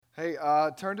Hey,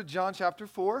 turn to John chapter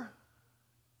 4.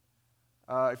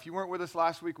 If you weren't with us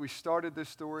last week, we started this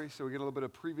story, so we get a little bit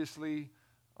of previously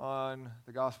on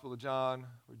the Gospel of John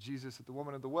with Jesus at the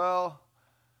woman at the well.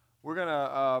 We're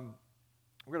gonna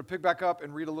pick back up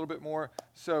and read a little bit more.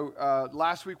 So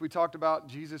last week we talked about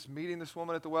Jesus meeting this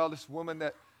woman at the well, this woman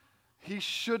that he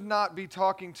should not be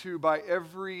talking to by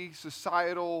every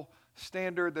societal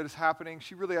standard that is happening.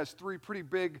 She really has three pretty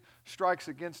big strikes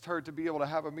against her to be able to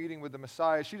have a meeting with the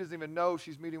Messiah. She doesn't even know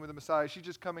she's meeting with the Messiah. She's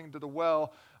just coming to the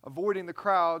well, avoiding the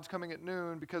crowds, coming at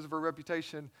noon because of her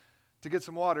reputation to get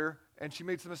some water, and she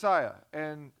meets the Messiah.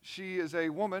 And she is a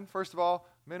woman, first of all,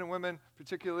 men and women,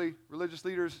 particularly religious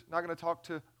leaders, not going to talk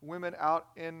to women out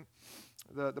in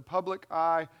the public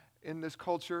eye in this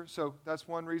culture. So that's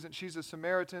one reason. She's a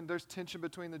Samaritan. There's tension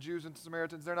between the Jews and the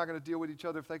Samaritans. They're not going to deal with each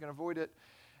other if they can avoid it.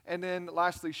 And then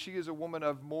lastly, she is a woman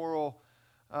of moral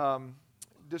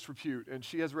disrepute, and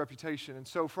she has a reputation. And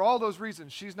so for all those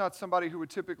reasons, she's not somebody who would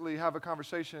typically have a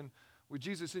conversation with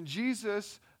Jesus. And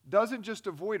Jesus doesn't just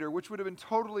avoid her, which would have been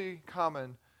totally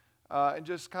common, and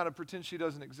just kind of pretend she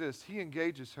doesn't exist. He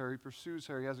engages her. He pursues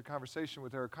her. He has a conversation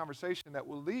with her, a conversation that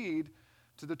will lead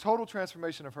to the total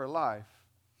transformation of her life.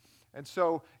 And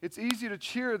so it's easy to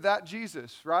cheer that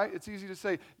Jesus, right? It's easy to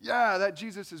say, yeah, that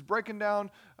Jesus is breaking down,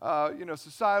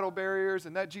 societal barriers,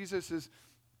 and that Jesus is,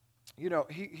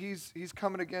 he's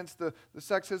coming against the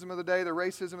sexism of the day, the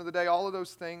racism of the day, all of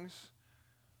those things.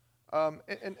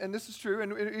 And this is true.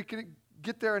 And it can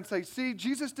get there and say, see,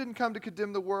 Jesus didn't come to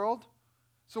condemn the world.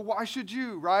 So why should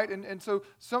you, right? And so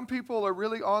some people are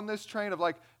really on this train of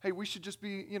like, hey, we should just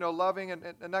be, loving and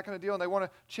that kind of deal. And they want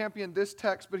to champion this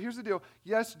text. But here's the deal.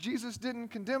 Yes, Jesus didn't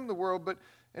condemn the world,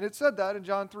 and it said that in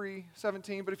John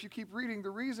 3:17. But if you keep reading, the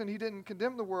reason he didn't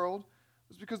condemn the world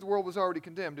was because the world was already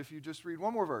condemned. If you just read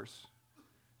one more verse,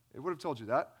 it would have told you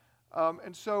that.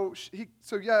 So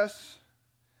yes,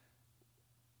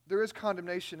 there is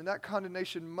condemnation, and that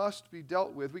condemnation must be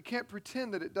dealt with. We can't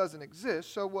pretend that it doesn't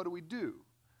exist. So what do?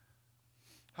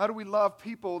 How do we love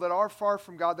people that are far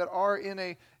from God, that are in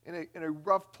a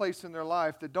rough place in their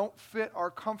life, that don't fit our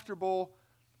comfortable,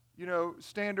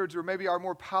 standards, or maybe our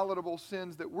more palatable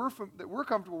sins that we're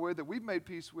comfortable with, that we've made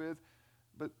peace with,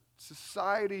 but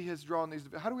society has drawn these.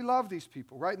 How do we love these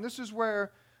people, right? And this is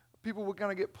where people will kind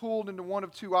of get pulled into one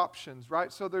of two options,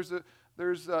 right? So there's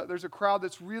a crowd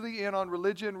that's really in on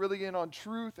religion, really in on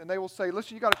truth, and they will say,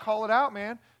 listen, you got to call it out,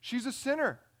 man. She's a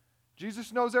sinner.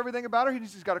 Jesus knows everything about her.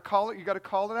 He's got to call it. You got to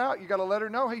call it out. You got to let her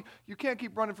know. Hey, you can't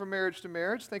keep running from marriage to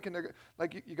marriage, thinking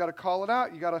you got to call it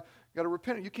out. You got to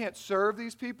repent. You can't serve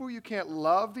these people. You can't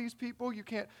love these people. You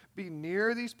can't be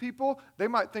near these people. They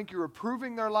might think you're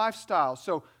approving their lifestyle.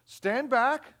 So stand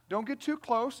back. Don't get too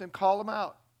close, and call them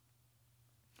out.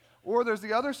 Or there's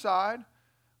the other side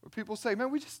where people say,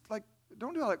 man, we just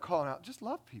don't do all that calling out. Just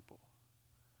love people.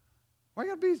 Why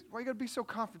you gotta be so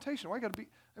confrontational? Why you gotta be?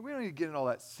 We don't need to get in all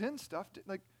that sin stuff.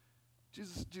 Like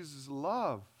Jesus is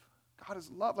love. God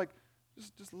is love. Like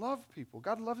just love people.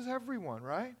 God loves everyone,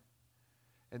 right?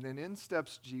 And then in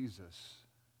steps Jesus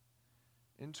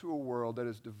into a world that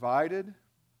is divided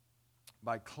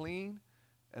by clean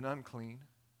and unclean,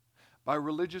 by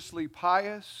religiously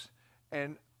pious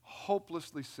and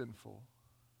hopelessly sinful.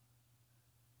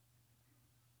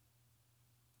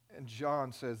 And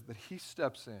John says that he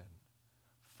steps in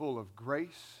full of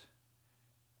grace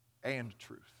and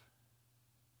truth.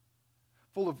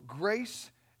 Full of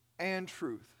grace and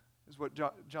truth is what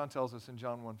John tells us in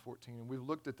John 1:14, and we've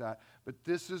looked at that. But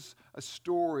this is a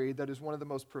story that is one of the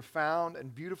most profound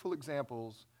and beautiful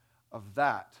examples of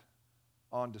that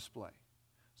on display.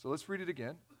 So let's read it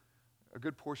again, a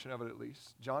good portion of it at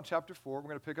least. John chapter 4, we're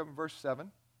going to pick up in verse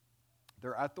 7.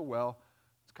 They're at the well.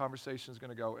 This conversation is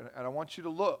going to go, and I want you to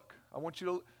look. I want you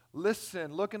to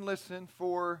look and listen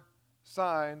for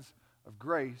signs of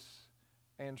grace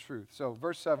and truth. So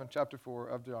verse 7, chapter 4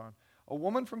 of John. A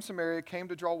woman from Samaria came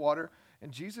to draw water,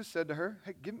 and Jesus said to her,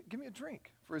 hey, give me a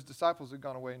drink, for his disciples had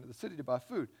gone away into the city to buy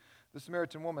food. The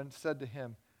Samaritan woman said to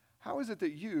him, how is it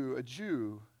that you, a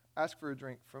Jew, ask for a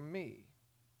drink from me,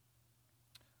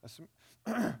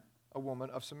 a woman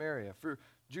of Samaria? For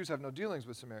Jews have no dealings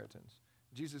with Samaritans.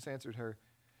 Jesus answered her,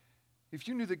 if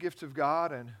you knew the gift of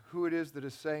God and who it is that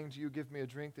is saying to you, give me a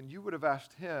drink, then you would have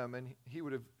asked him, and he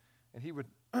would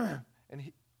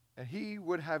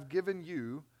have given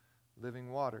you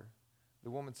living water.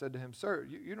 The woman said to him, sir,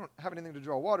 you don't have anything to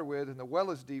draw water with, and the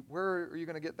well is deep. Where are you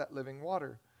going to get that living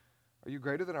water? Are you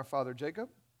greater than our father Jacob?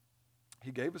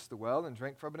 He gave us the well and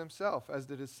drank from it himself, as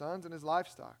did his sons and his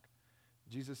livestock.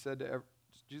 Jesus said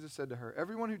to her,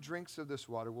 everyone who drinks of this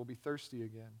water will be thirsty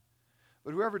again.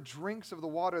 But whoever drinks of the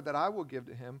water that I will give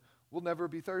to him will never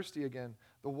be thirsty again.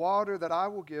 The water that I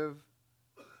will give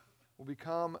will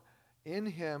become in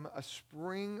him a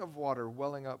spring of water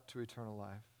welling up to eternal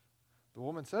life. The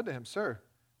woman said to him, Sir,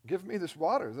 give me this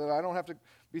water that I don't have to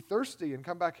be thirsty and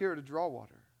come back here to draw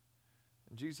water.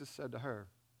 And Jesus said to her,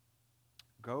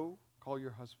 Go, call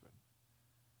your husband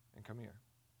and come here.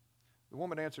 The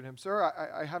woman answered him, Sir,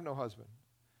 I have no husband.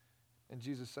 And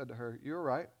Jesus said to her, You are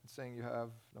right in saying you have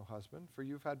no husband, for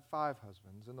you've had 5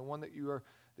 husbands, and the one that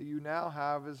you now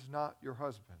have is not your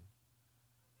husband.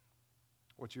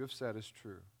 What you have said is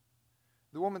true.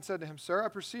 The woman said to him, Sir, I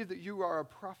perceive that you are a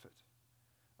prophet.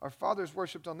 Our fathers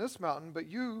worshipped on this mountain, but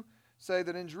you say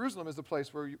that in Jerusalem is the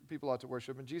place where people ought to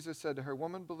worship. And Jesus said to her,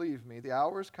 Woman, believe me, the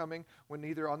hour is coming when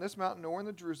neither on this mountain nor in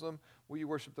the Jerusalem will you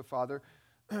worship the Father.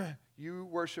 You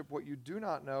worship what you do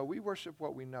not know. We worship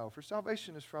what we know. For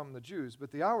salvation is from the Jews.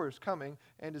 But the hour is coming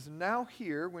and is now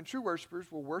here when true worshipers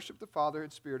will worship the Father in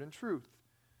spirit and truth.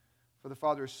 For the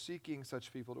Father is seeking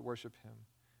such people to worship him.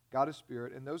 God is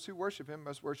spirit, and those who worship him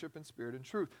must worship in spirit and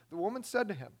truth. The woman said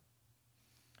to him,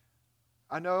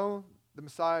 I know the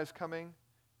Messiah is coming.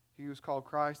 He was called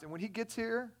Christ. And when he gets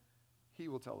here, he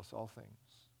will tell us all things.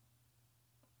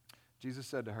 Jesus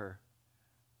said to her,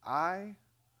 I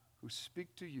who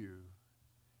speak to you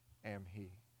am he.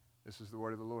 This is the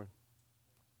word of the Lord.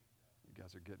 You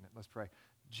guys are getting it. Let's pray.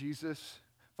 Jesus,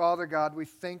 Father God, we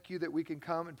thank you that we can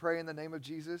come and pray in the name of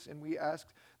Jesus, and we ask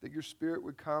that your Spirit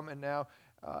would come and now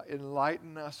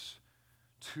enlighten us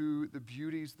to the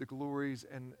beauties, the glories,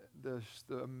 and the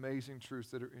amazing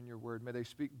truths that are in your word. May they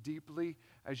speak deeply.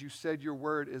 As you said, your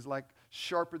word is like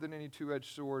sharper than any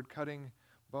two-edged sword, cutting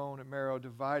bone and marrow,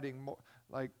 dividing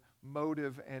like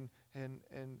motive and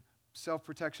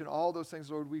self-protection, all those things,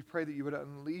 Lord. We pray that you would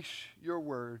unleash your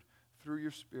word through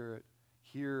your Spirit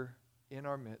here in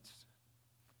our midst.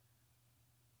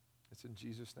 It's in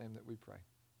Jesus' name that we pray.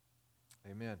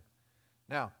 Amen.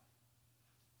 Now,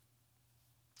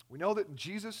 we know that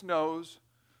Jesus knows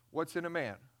what's in a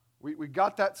man. We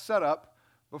got that set up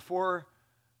before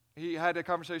he had a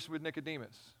conversation with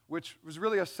Nicodemus, which was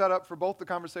really a setup for both the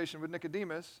conversation with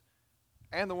Nicodemus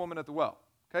and the woman at the well.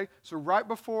 Okay? So right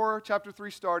before chapter 3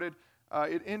 started,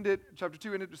 chapter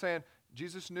 2 ended saying,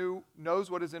 Jesus knows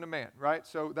what is in a man, right?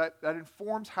 So that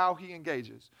informs how he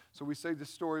engages. So we say the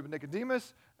story of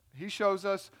Nicodemus. He shows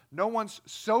us no one's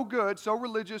so good, so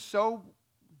religious, so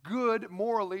good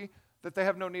morally that they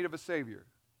have no need of a Savior.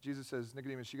 Jesus says,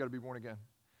 Nicodemus, you got to be born again.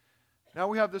 Now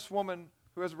we have this woman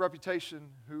who has a reputation,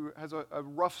 who has a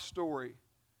rough story.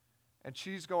 And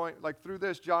she's going, like through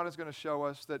this, John is going to show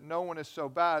us that no one is so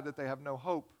bad that they have no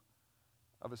hope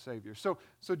of a Savior. So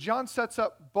John sets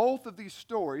up both of these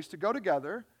stories to go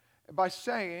together by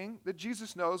saying that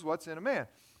Jesus knows what's in a man.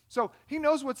 So he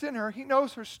knows what's in her. He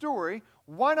knows her story.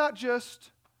 Why not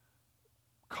just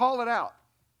call it out?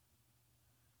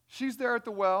 She's there at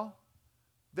the well,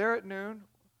 there at noon,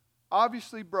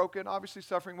 obviously broken, obviously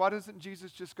suffering. Why doesn't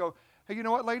Jesus just go, hey, you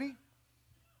know what, lady?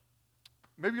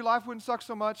 Maybe your life wouldn't suck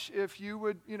so much if you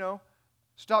would,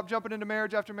 stop jumping into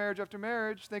marriage after marriage after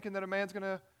marriage, thinking that a man's going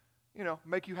to,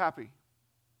 make you happy.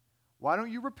 Why don't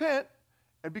you repent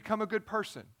and become a good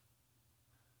person?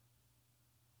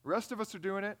 The rest of us are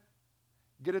doing it.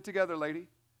 Get it together, lady.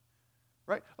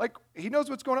 Right? Like, he knows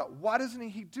what's going on. Why doesn't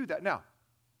he do that? Now,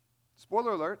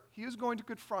 spoiler alert, he is going to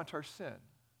confront our sin.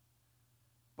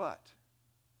 But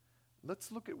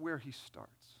let's look at where he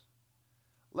starts.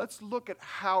 Let's look at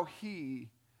how he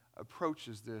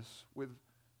approaches this with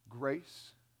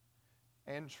grace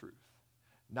and truth.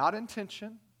 Not in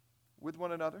tension with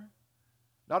one another,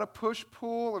 not a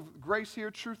push-pull of grace here,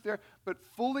 truth there, but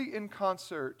fully in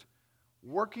concert,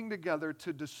 working together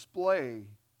to display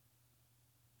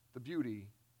the beauty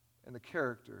and the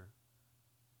character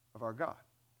of our God.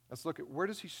 Let's look at where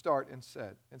does he start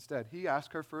instead. Instead, he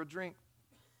asks her for a drink.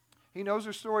 He knows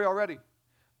her story already,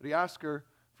 but he asks her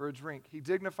for a drink. He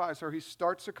dignifies her. He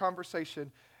starts a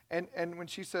conversation. And when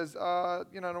she says, I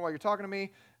don't know why you're talking to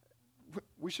me,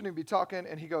 we shouldn't even be talking.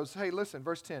 And he goes, hey, listen,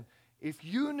 verse 10, if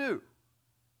you knew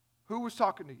who was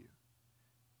talking to you,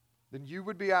 then you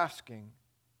would be asking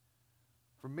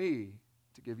for me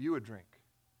to give you a drink.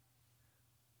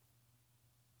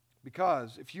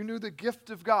 Because if you knew the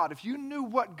gift of God, if you knew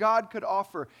what God could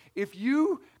offer, if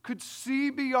you could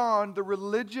see beyond the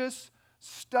religious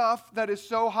stuff that is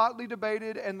so hotly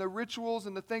debated and the rituals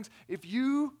and the things, if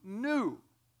you knew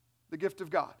the gift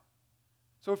of God,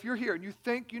 So if you're here and you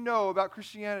think you know about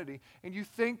Christianity and you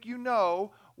think you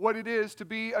know what it is to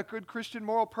be a good Christian,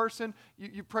 moral person,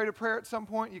 you prayed a prayer at some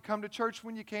point, you come to church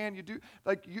when you can,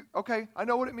 okay, I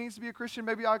know what it means to be a Christian,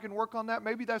 maybe I can work on that,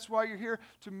 maybe that's why you're here,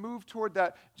 to move toward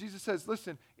that. Jesus says,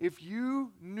 listen, if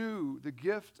you knew the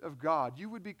gift of God, you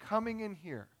would be coming in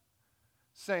here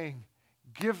saying,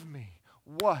 give me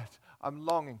what I'm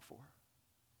longing for.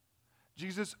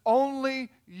 Jesus, only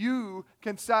you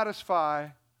can satisfy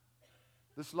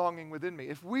this longing within me.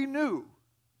 If we knew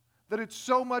that it's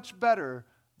so much better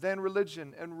than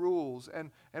religion and rules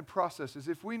and processes,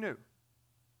 if we knew,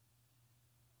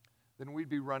 then we'd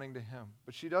be running to him.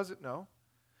 But she doesn't know.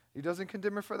 He doesn't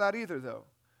condemn her for that either, though.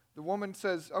 The woman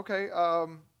says, okay,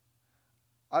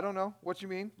 I don't know what you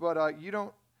mean, but you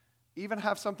don't even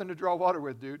have something to draw water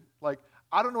with, dude. Like,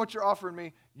 I don't know what you're offering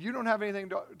me. You don't have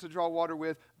anything to draw water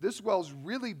with. This well's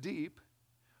really deep.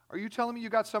 Are you telling me you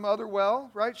got some other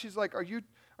well, right? She's like, are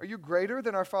you greater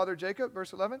than our father Jacob?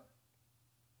 Verse 11.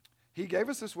 He gave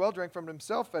us this well, drank from it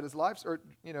himself, fed his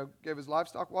gave his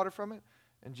livestock water from it.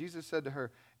 And Jesus said to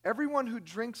her, everyone who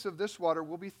drinks of this water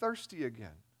will be thirsty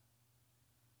again.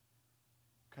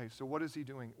 Okay, so what is he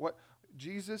doing?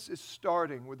 Jesus is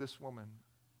starting with this woman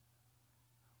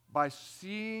by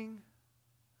seeing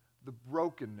the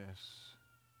brokenness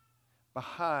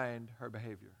behind her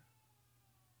behavior.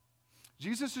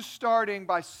 Jesus is starting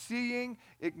by seeing,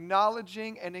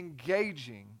 acknowledging, and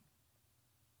engaging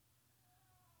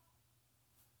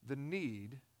the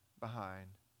need behind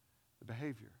the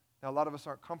behavior. Now, a lot of us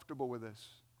aren't comfortable with this,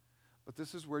 but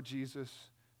this is where Jesus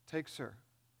takes her.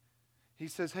 He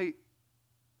says, hey,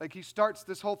 he starts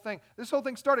this whole thing. This whole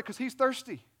thing started because he's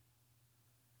thirsty.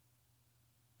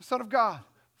 The Son of God,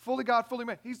 fully God, fully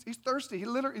man. He's thirsty. He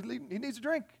needs a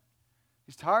drink.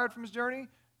 He's tired from his journey,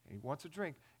 and he wants a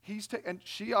drink. And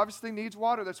she obviously needs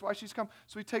water. That's why she's come.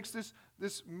 So he takes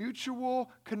this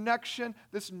mutual connection,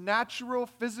 this natural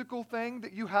physical thing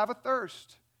that you have a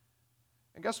thirst.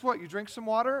 And guess what? You drink some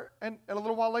water, and a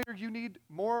little while later, you need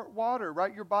more water,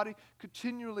 right? Your body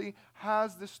continually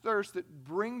has this thirst that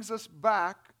brings us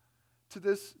back to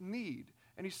this need.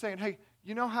 And he's saying, hey,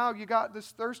 you know how you got this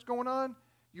thirst going on?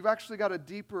 You've actually got a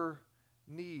deeper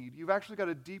need. You've actually got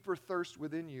a deeper thirst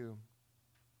within you.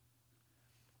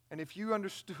 And if you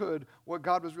understood what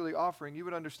God was really offering, you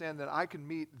would understand that I can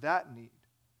meet that need.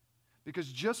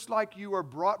 Because just like you are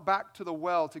brought back to the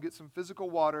well to get some physical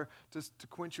water to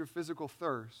quench your physical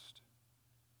thirst,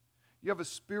 you have a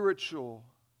spiritual,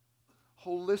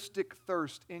 holistic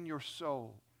thirst in your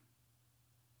soul.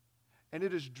 And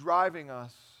it is driving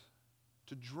us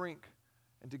to drink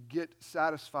and to get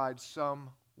satisfied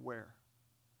somewhere.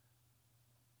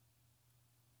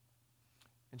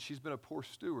 And she's been a poor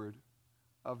steward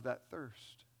of that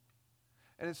thirst.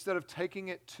 And instead of taking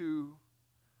it to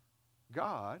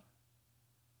God,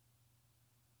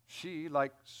 she,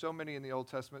 like so many in the Old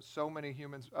Testament, so many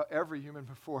humans, every human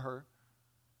before her,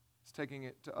 is taking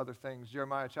it to other things.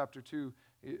 Jeremiah chapter 2,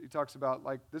 he talks about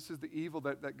this is the evil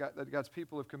that God's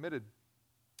people have committed.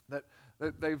 That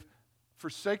they've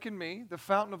forsaken me, the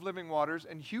fountain of living waters,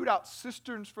 and hewed out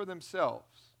cisterns for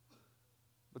themselves.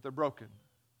 But they're broken.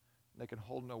 And they can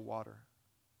hold no water.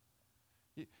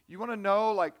 You want to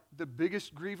know, the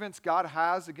biggest grievance God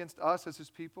has against us as his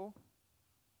people?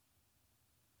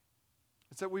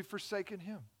 It's that we've forsaken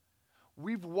him.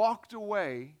 We've walked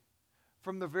away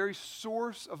from the very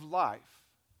source of life.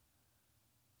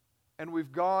 And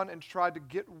we've gone and tried to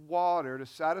get water to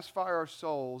satisfy our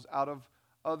souls out of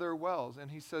other wells.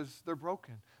 And he says they're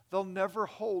broken. They'll never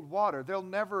hold water. They'll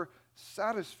never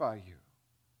satisfy you.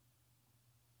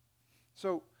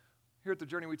 So here at The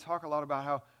Journey, we talk a lot about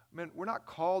how, we're not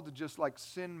called to just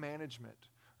sin management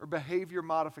or behavior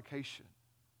modification.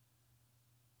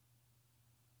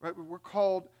 Right? We're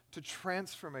called to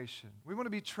transformation. We want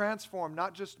to be transformed,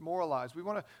 not just moralized. We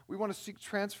want to seek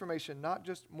transformation, not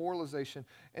just moralization.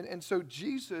 And so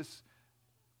Jesus,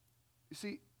 you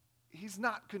see, he's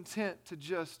not content to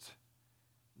just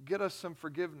get us some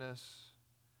forgiveness,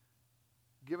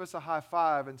 give us a high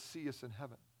five, and see us in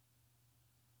heaven.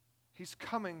 He's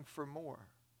coming for more.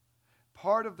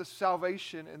 Part of the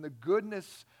salvation and the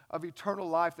goodness of eternal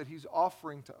life that he's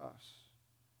offering to us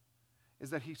is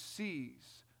that he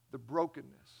sees the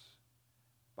brokenness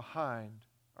behind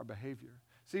our behavior.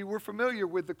 See, we're familiar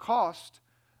with the cost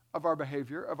of our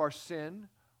behavior, of our sin.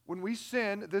 When we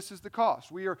sin, this is the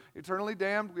cost. We are eternally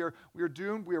damned, we are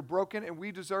doomed, we are broken, and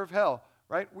we deserve hell,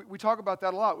 right? We talk about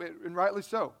that a lot, and rightly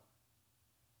so.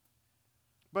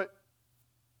 But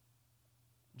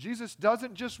Jesus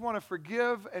doesn't just want to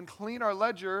forgive and clean our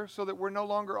ledger so that we're no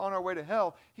longer on our way to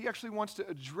hell. He actually wants to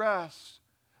address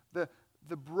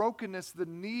the brokenness, the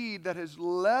need that has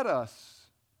led us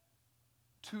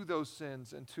to those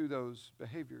sins and to those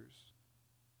behaviors.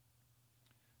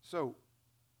 So,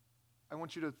 I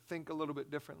want you to think a little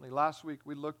bit differently. Last week,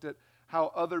 we looked at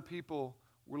how other people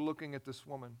were looking at this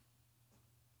woman.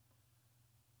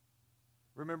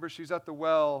 Remember, she's at the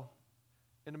well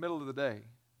in the middle of the day.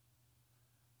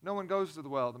 No one goes to the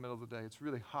well in the middle of the day. It's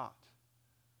really hot.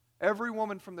 Every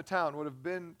woman from the town would have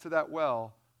been to that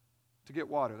well to get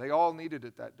water. They all needed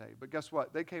it that day. But guess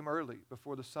what? They came early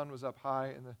before the sun was up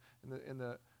high in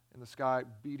the sky,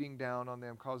 beating down on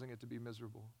them, causing it to be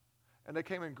miserable. And they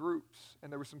came in groups,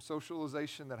 and there was some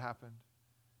socialization that happened.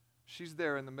 She's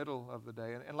there in the middle of the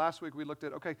day. And last week we looked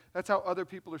at, okay, that's how other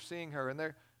people are seeing her. And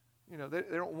they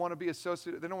don't want to be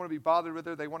associated. They don't want to be bothered with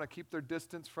her. They want to keep their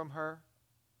distance from her.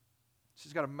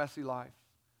 She's got a messy life.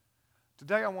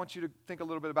 Today I want you to think a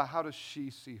little bit about how does she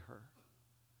see her.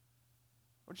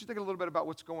 I want you to think a little bit about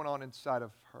what's going on inside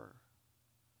of her.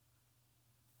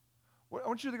 I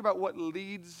want you to think about what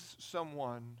leads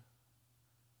someone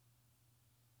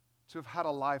to have had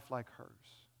a life like hers.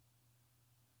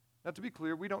 Now, to be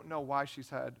clear, we don't know why she's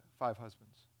had 5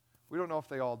 husbands. We don't know if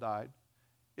they all died.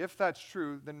 If that's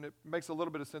true, then it makes a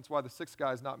little bit of sense why the 6th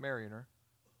guy is not marrying her.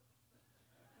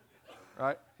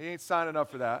 Right? He ain't signing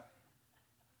up for that.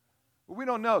 But we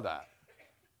don't know that.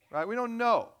 Right? We don't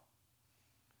know.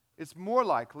 It's more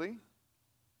likely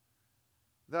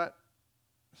that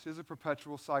this is a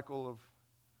perpetual cycle of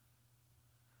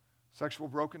sexual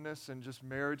brokenness and just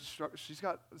marriage struggle.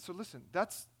 So listen,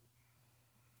 that's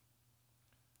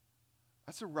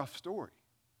a rough story.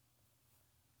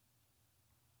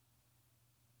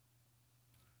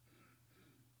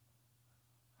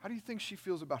 How do you think she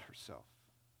feels about herself?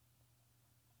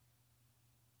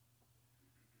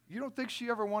 You don't think she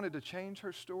ever wanted to change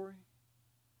her story?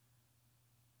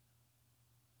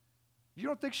 You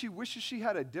don't think she wishes she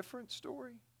had a different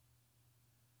story?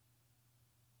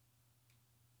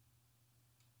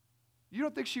 You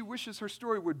don't think she wishes her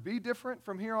story would be different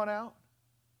from here on out?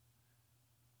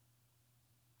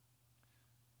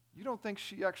 You don't think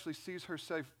she actually sees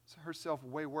herself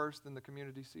way worse than the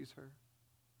community sees her?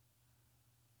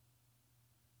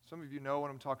 Some of you know what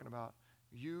I'm talking about.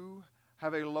 You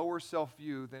have a lower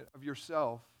self-view of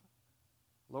yourself,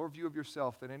 lower view of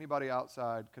yourself than anybody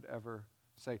outside could ever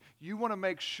say. You want to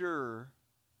make sure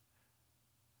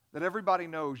that everybody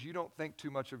knows you don't think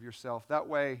too much of yourself. That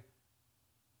way,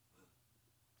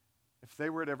 if they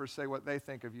were to ever say what they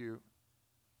think of you,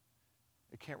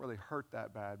 it can't really hurt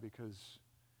that bad because,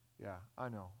 yeah, I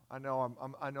know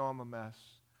I'm a mess.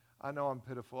 I know I'm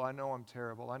pitiful. I know I'm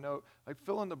terrible. I know, like,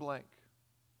 fill in the blank.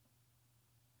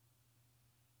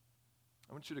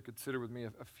 I want you to consider with me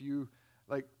a few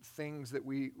things that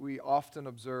we often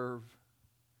observe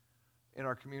in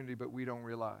our community, but we don't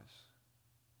realize.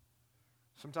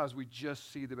 Sometimes we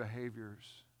just see the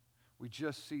behaviors. We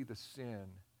just see the sin,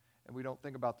 and we don't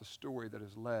think about the story that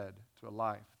has led to a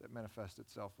life that manifests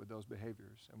itself with those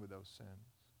behaviors and with those sins.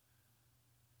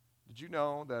 Did you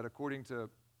know that according to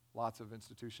lots of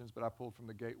institutions, but I pulled from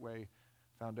the Gateway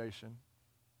Foundation,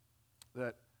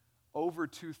 that over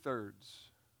 2/3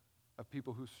 of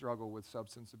people who struggle with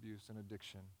substance abuse and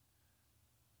addiction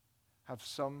have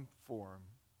some form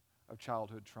of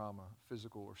childhood trauma,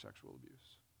 physical or sexual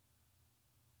abuse.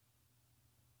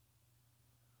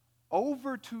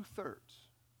 Over 2/3.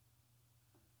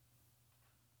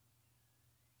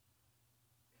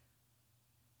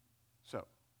 So,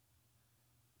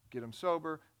 get them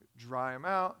sober, dry them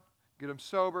out, get them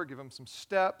sober, give them some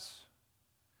steps,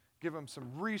 give them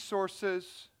some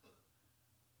resources.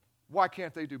 Why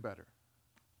can't they do better?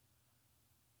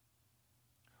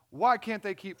 Why can't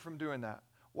they keep from doing that?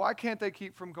 Why can't they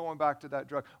keep from going back to that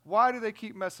drug? Why do they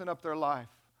keep messing up their life?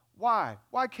 Why?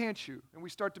 Why can't you? And we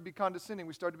start to be condescending.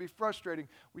 We start to be frustrating.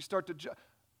 We start to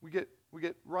we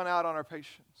get run out on our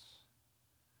patience.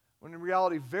 When in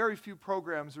reality, very few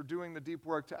programs are doing the deep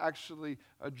work to actually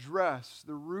address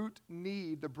the root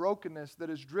need, the brokenness that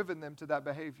has driven them to that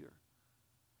behavior.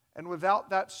 And without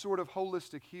that sort of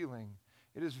holistic healing,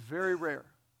 it is very rare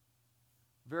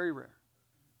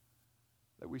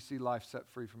that we see life set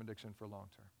free from addiction for long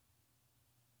term.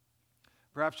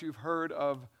 Perhaps you've heard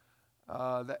of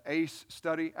the ACE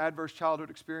study, Adverse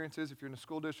Childhood Experiences. If you're in a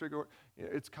school district, or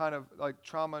it's kind of like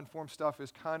trauma-informed stuff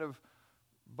is kind of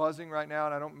buzzing right now,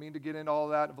 and I don't mean to get into all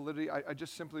that validity. I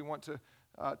just simply want to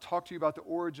talk to you about the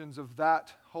origins of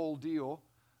that whole deal.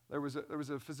 There was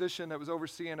a physician that was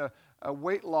overseeing a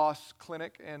weight loss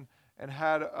clinic and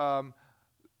had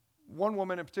one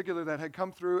woman in particular that had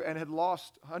come through and had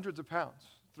lost hundreds of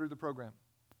pounds through the program.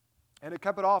 And it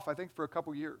kept it off, I think, for a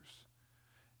couple years.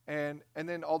 and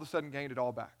then all of a sudden gained it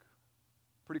all back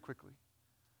pretty quickly.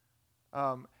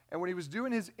 And when he was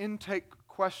doing his intake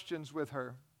questions with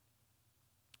her,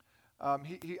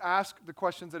 he asked the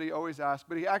questions that he always asked,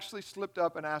 but he actually slipped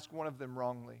up and asked one of them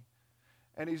wrongly.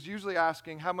 And he's usually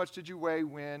asking, how much did you weigh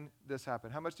when this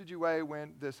happened? How much did you weigh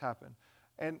when this happened?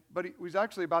 But he was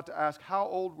actually about to ask, how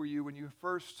old were you when you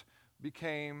first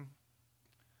became,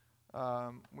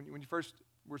 when you first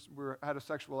had a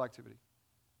sexual activity?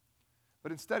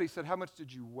 But instead he said, how much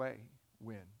did you weigh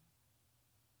when?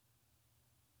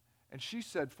 And she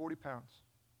said 40 pounds.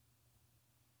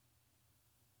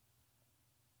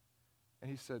 And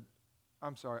he said,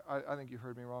 I'm sorry, I think you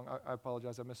heard me wrong. I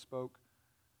apologize, I misspoke.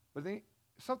 But then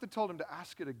something told him to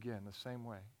ask it again the same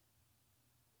way.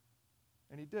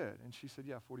 And he did. And she said,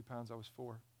 yeah, 40 pounds, I was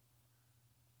 4. It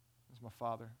was my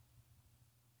father.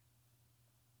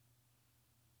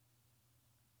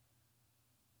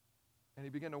 And he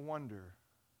began to wonder,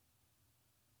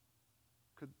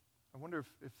 I wonder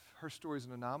if her story is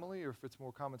an anomaly or if it's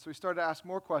more common. So he started to ask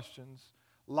more questions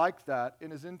like that in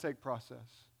his intake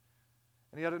process.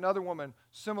 And he had another woman,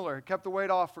 similar, had kept the weight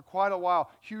off for quite a while,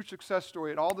 huge success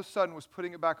story, and all of a sudden was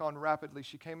putting it back on rapidly.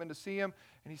 She came in to see him,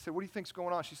 and he said, what do you think's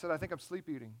going on? She said, I think I'm sleep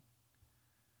eating.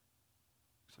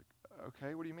 He's like,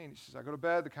 okay, what do you mean? She says, I go to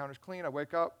bed, the counter's clean, I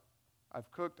wake up, I've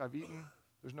cooked, I've eaten,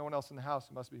 there's no one else in the house,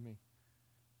 it must be me.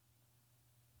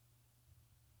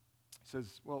 He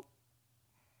says, well,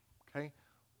 okay,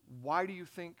 why do you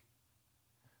think,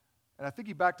 and I think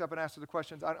he backed up and asked her the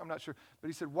questions, I'm not sure, but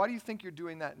he said, why do you think you're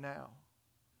doing that now?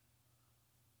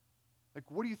 Like,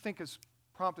 what do you think has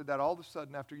prompted that all of a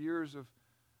sudden after years of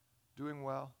doing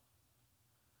well?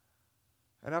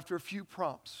 And after a few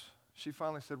prompts, she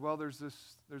finally said, well, there's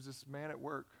this man at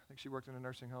work. I think she worked in a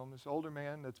nursing home, this older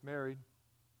man that's married,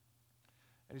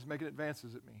 and he's making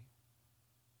advances at me.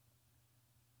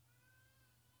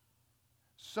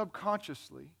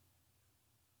 Subconsciously,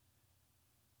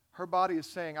 her body is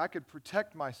saying, I could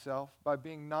protect myself by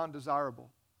being non-desirable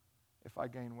if I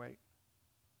gain weight.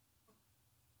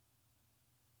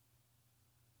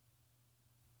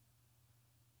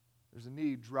 There's a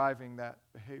need driving that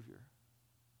behavior.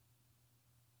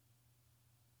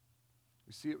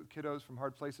 We see it with kiddos from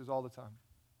hard places all the time.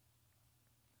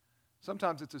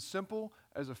 Sometimes it's as simple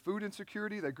as a food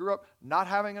insecurity. They grew up not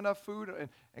having enough food,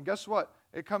 and guess what?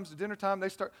 It comes to dinner time, they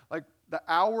start, like the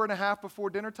hour and a half before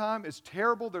dinner time is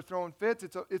terrible. They're throwing fits.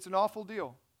 It's an awful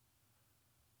deal.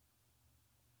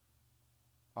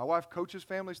 My wife coaches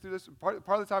families through this. Part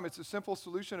of the time, it's a simple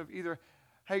solution of either,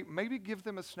 hey, maybe give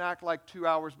them a snack like 2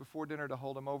 hours before dinner to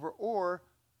hold them over, or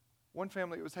one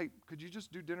family, it was, hey, could you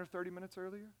just do dinner 30 minutes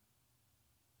earlier?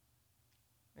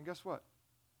 And guess what?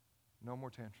 No more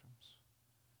tantrums.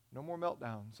 No more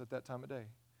meltdowns at that time of day.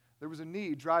 There was a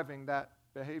need driving that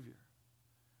behavior.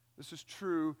 This is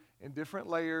true in different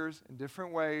layers, in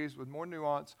different ways, with more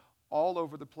nuance, all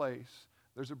over the place.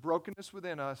 There's a brokenness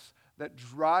within us that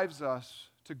drives us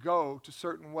to go to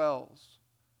certain wells.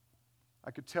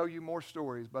 I could tell you more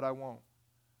stories, but I won't.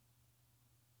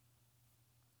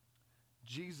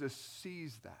 Jesus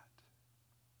sees that.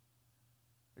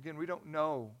 Again, we don't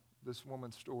know this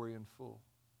woman's story in full,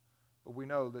 but we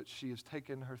know that she has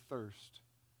taken her thirst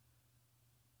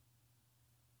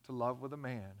to love with a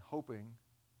man, hoping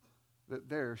that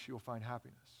there she will find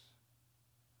happiness.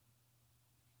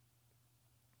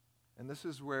 And this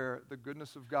is where the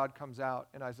goodness of God comes out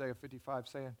in Isaiah 55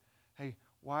 saying, hey,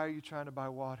 why are you trying to buy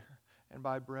water and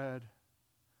buy bread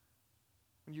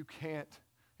when you can't?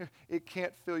 It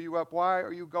can't fill you up. Why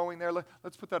are you going there?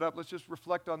 Let's put that up. Let's just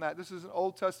reflect on that. This is an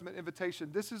Old Testament invitation.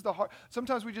 This is the heart.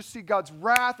 Sometimes we just see God's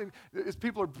wrath and as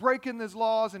people are breaking his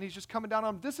laws and he's just coming down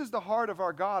on them. This is the heart of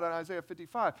our God in Isaiah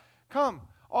 55. Come,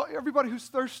 everybody who's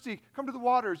thirsty, come to the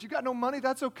waters. You got no money?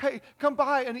 That's okay. Come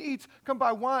buy and eat. Come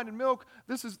buy wine and milk.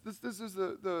 This is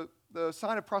the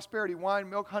sign of prosperity,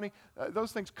 wine, milk, honey,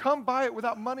 those things. Come buy it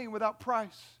without money and without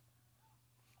price.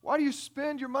 Why do you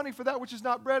spend your money for that which is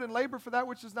not bread and labor for that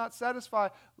which does not satisfy?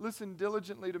 Listen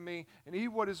diligently to me and eat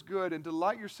what is good and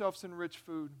delight yourselves in rich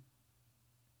food.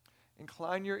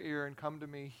 Incline your ear and come to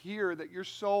me. Hear that your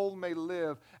soul may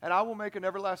live, and I will make an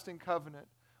everlasting covenant.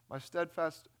 My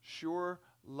steadfast, sure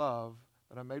love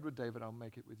that I made with David, I'll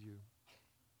make it with you.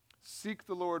 Seek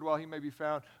the Lord while he may be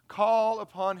found. Call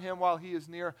upon him while he is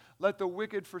near. Let the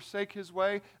wicked forsake his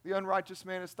way, the unrighteous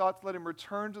man his thoughts. Let him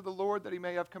return to the Lord that he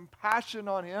may have compassion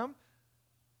on him.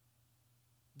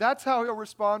 That's how he'll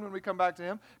respond when we come back to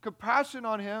him. Compassion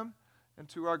on him and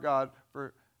to our God,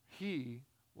 for he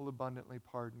will abundantly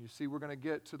pardon. You see, we're going to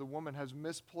get to the woman has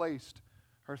misplaced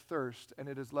her thirst, and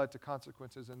it has led to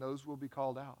consequences, and those will be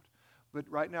called out. But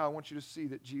right now, I want you to see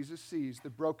that Jesus sees the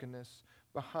brokenness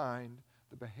behind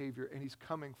the behavior, and he's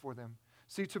coming for them.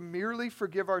 See, to merely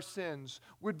forgive our sins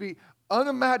would be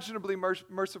unimaginably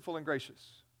merciful and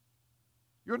gracious.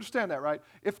 You understand that, right?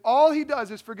 If all he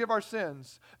does is forgive our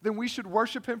sins, then we should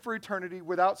worship him for eternity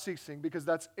without ceasing, because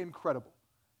that's incredible.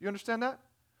 You understand that?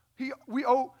 He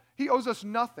owes us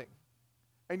nothing,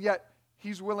 and yet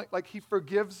he's willing, like he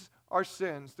forgives our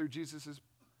sins through Jesus'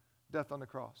 death on the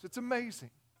cross. It's amazing.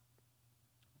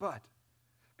 But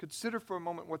consider for a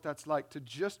moment what that's like to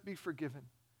just be forgiven.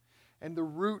 And the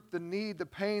root, the need, the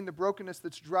pain, the brokenness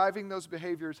that's driving those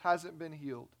behaviors hasn't been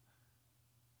healed.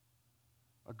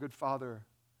 A good father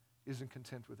isn't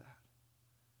content with that.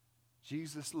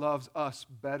 Jesus loves us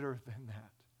better than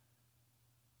that.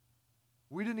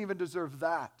 We didn't even deserve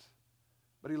that,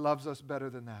 but he loves us better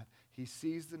than that. He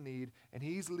sees the need, and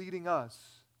he's leading us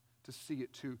to see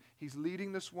it too. He's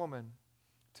leading this woman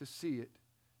to see it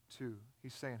too.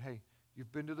 He's saying, hey,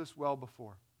 you've been to this well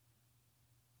before,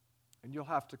 and you'll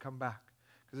have to come back,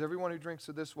 because everyone who drinks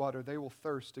of this water, they will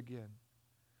thirst again.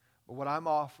 But what I'm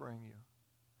offering you,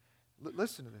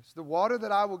 listen to this, the water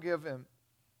that I will give him,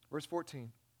 verse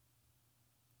 14,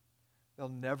 they'll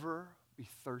never be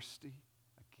thirsty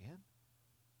again.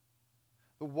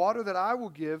 The water that I will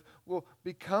give will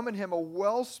become in him a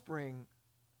wellspring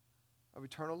of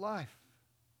eternal life.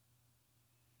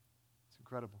 It's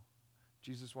incredible.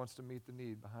 Jesus wants to meet the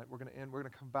need behind. We're going to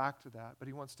come back to that, but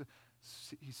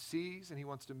he sees and he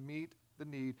wants to meet the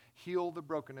need, heal the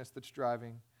brokenness that's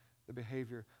driving the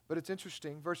behavior. But it's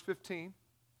interesting, verse 15,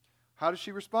 how does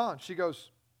she respond? She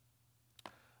goes,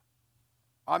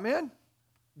 I'm in.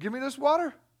 Give me this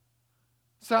water.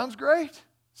 Sounds great.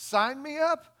 Sign me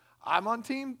up. I'm on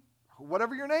team,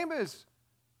 whatever your name is.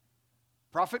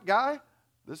 Prophet guy,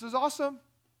 this is awesome.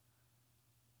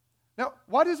 Now,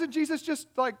 why doesn't Jesus just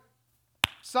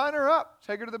sign her up,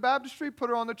 take her to the baptistry,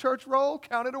 put her on the church roll,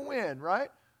 count it a win, right?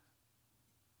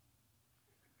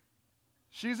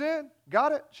 She's in,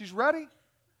 got it, she's ready.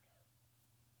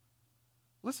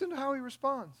 Listen to how he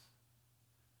responds.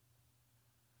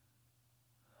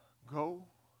 Go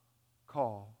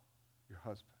call your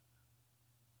husband.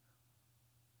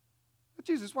 But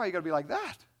Jesus, why you got to be like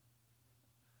that?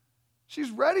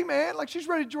 She's ready, man. She's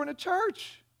ready to join a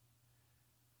church.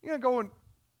 You going to go and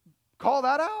call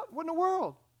that out? What in the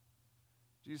world?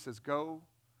 Jesus says, go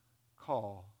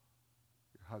call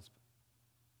your husband.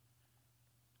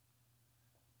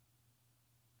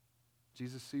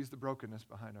 Jesus sees the brokenness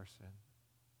behind our sin,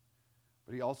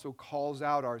 but he also calls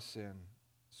out our sin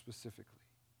specifically.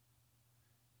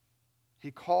 He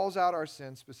calls out our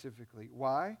sin specifically.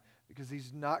 Why? Because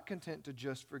he's not content to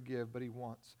just forgive, but he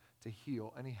wants to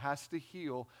heal. And he has to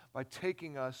heal by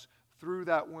taking us through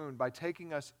that wound, by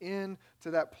taking us into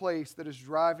that place that is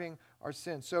driving our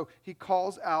sin. So he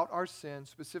calls out our sin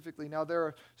specifically. Now, there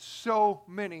are so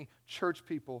many church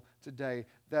people today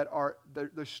that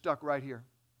they're stuck right here.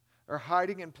 They're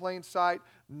hiding in plain sight,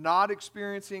 not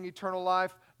experiencing eternal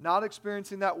life, not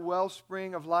experiencing that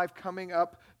wellspring of life coming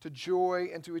up to joy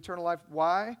and to eternal life.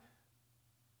 Why?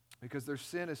 Because their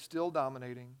sin is still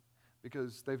dominating,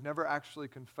 because they've never actually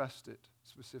confessed it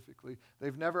specifically.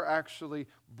 They've never actually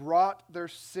brought their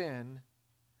sin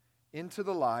into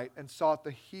the light and sought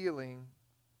the healing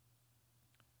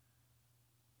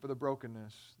for the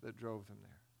brokenness that drove them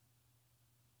there.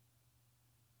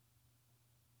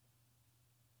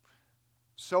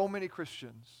 So many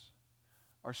Christians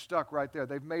are stuck right there.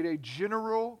 They've made a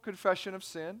general confession of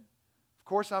sin. Of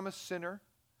course, I'm a sinner.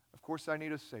 Of course, I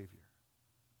need a Savior.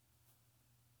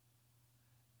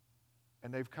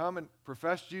 And they've come and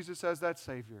professed Jesus as that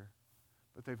Savior,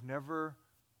 but they've never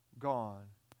gone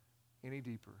any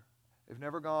deeper. They've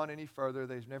never gone any further.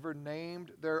 They've never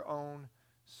named their own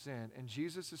sin. And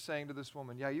Jesus is saying to this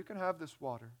woman, yeah, you can have this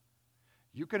water.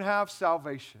 You can have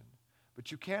salvation,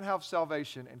 but you can't have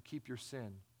salvation and keep your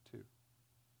sin too.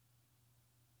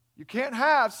 You can't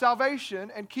have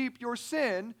salvation and keep your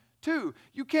sin too.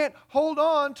 You can't hold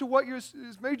on to what has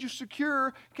made you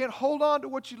secure. You can't hold on to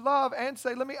what you love and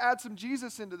say, let me add some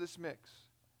Jesus into this mix.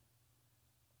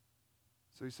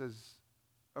 So he says,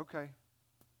 okay,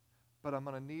 but I'm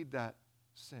going to need that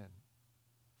sin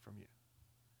from you.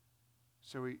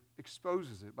 So he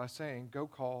exposes it by saying, go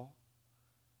call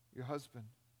your husband.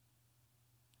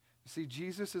 You see,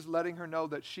 Jesus is letting her know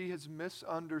that she has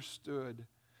misunderstood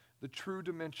the true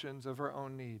dimensions of her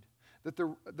own need, that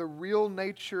the real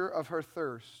nature of her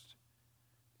thirst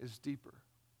is deeper.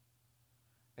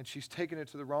 And she's taken it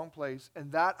to the wrong place,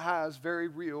 and that has very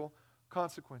real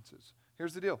consequences.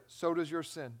 Here's the deal. So does your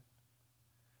sin.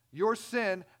 Your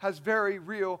sin has very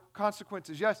real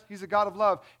consequences. Yes, He's a God of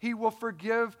love. He will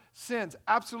forgive sins.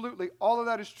 Absolutely. All of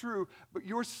that is true. But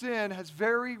your sin has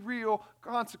very real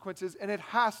consequences, and it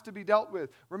has to be dealt with.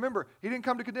 Remember, He didn't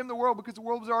come to condemn the world because the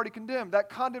world was already condemned. That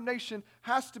condemnation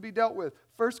has to be dealt with.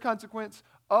 First consequence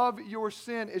of your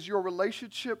sin is your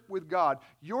relationship with God.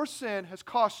 Your sin has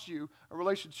cost you a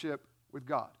relationship with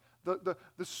God. The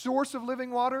source of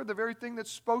living water, the very thing that's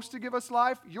supposed to give us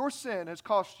life, your sin has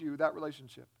cost you that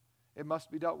relationship. It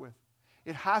must be dealt with.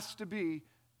 It has to be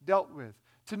dealt with.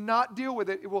 To not deal with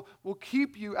it, it will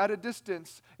keep you at a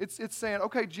distance. It's saying,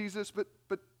 okay, Jesus, but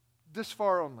this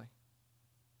far only.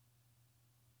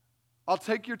 I'll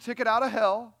take your ticket out of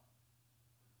hell,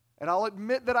 and I'll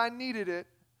admit that I needed it,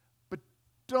 but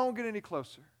don't get any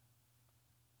closer.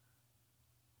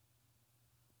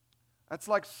 That's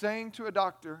like saying to a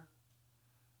doctor,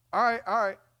 all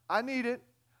right, I need it.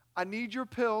 I need your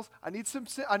pills. I need some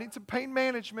pain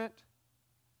management.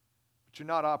 But you're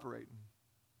not operating.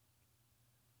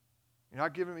 You're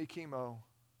not giving me chemo.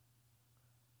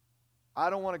 I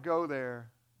don't want to go there.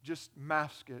 Just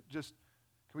mask it. Can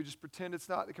we just pretend it's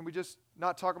not? Can we just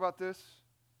not talk about this?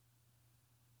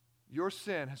 Your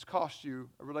sin has cost you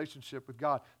a relationship with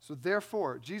God. So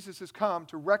therefore, Jesus has come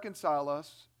to reconcile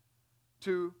us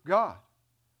to God.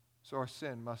 So our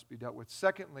sin must be dealt with.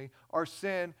 Secondly, our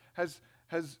sin has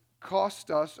cost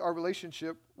us our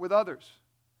relationship with others.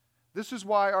 This is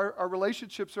why our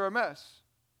relationships are a mess.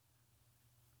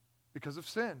 Because of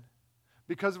sin.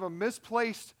 Because of a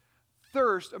misplaced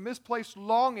thirst, a misplaced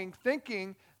longing,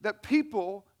 thinking that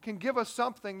people can give us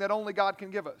something that only God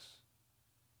can give us.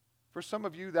 For some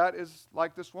of you, that is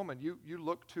like this woman. You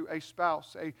look to a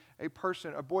spouse, a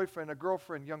person, a boyfriend, a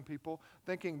girlfriend, young people,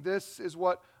 thinking this is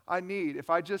what I need. If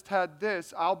I just had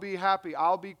this, I'll be happy.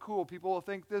 I'll be cool. People will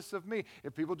think this of me.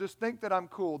 If people just think that I'm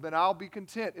cool, then I'll be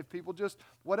content. If people just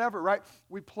whatever, right?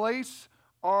 We place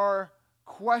our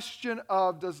question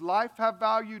of, does life have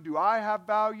value? Do I have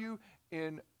value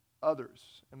in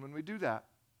others? And when we do that,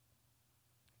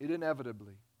 it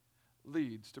inevitably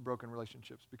leads to broken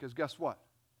relationships. Because guess what?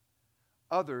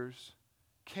 Others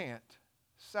can't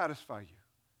satisfy you.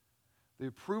 The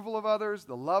approval of others,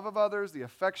 the love of others, the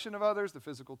affection of others, the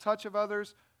physical touch of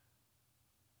others,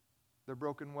 they're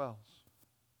broken wells.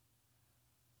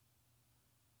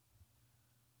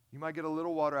 You might get a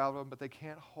little water out of them, but they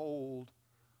can't hold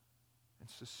and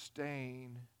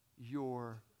sustain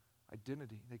your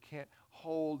identity. They can't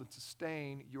hold and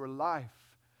sustain your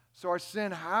life. So our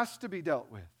sin has to be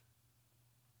dealt with.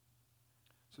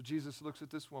 So Jesus looks at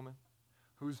this woman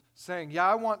who's saying, yeah,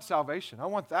 I want salvation. I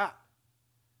want that.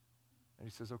 And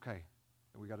He says, okay,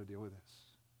 then we got to deal with this.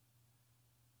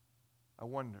 I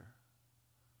wonder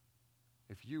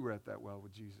if you were at that well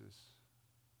with Jesus,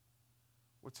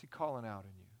 what's He calling out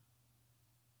in you?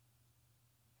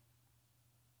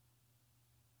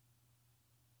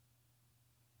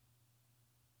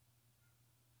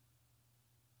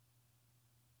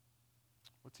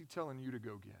 What's He telling you to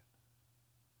go get?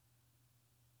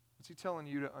 What's He telling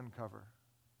you to uncover?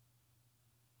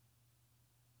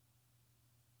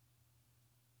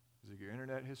 Is it your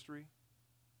internet history?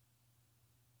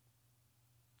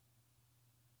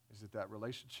 Is it that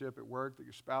relationship at work that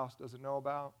your spouse doesn't know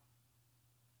about?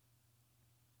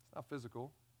 It's not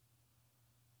physical.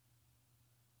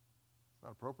 It's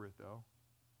not appropriate, though.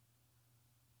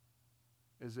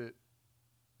 Is it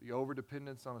the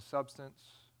overdependence on a substance?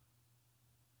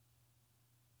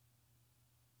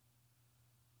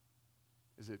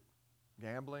 Is it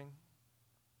gambling?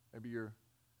 Maybe you're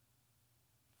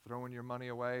throwing your money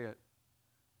away at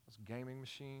those gaming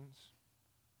machines.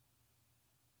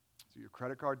 Is it your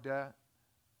credit card debt?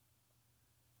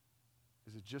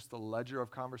 Is it just the ledger of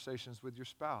conversations with your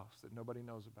spouse that nobody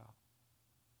knows about?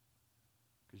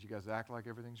 Because you guys act like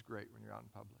everything's great when you're out in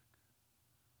public.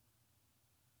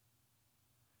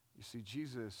 You see,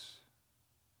 Jesus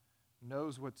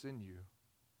knows what's in you,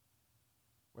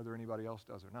 whether anybody else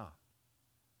does or not.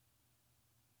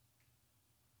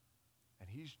 And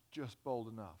He's just bold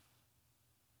enough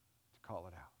to call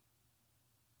it out.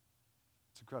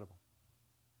 It's incredible.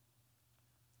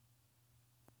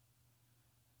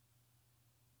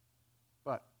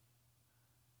 But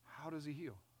how does He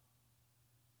heal?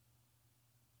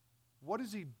 What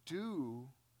does He do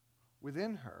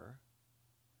within her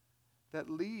that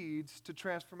leads to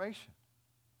transformation?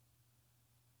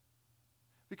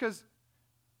 Because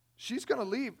she's going to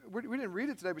leave. We didn't read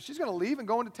it today, but she's going to leave and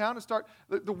go into town and start.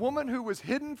 The woman who was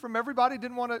hidden from everybody,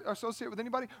 didn't want to associate with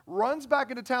anybody, runs back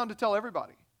into town to tell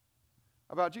everybody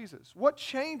about Jesus. What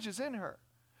changes in her?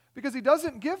 Because He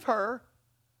doesn't give her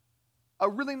a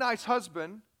really nice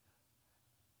husband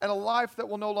and a life that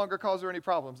will no longer cause her any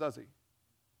problems, does he?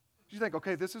 You think,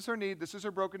 okay, this is her need, this is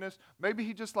her brokenness. Maybe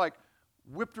he just like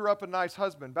whipped her up a nice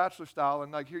husband, bachelor style,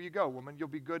 and like, here you go, woman, you'll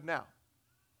be good now.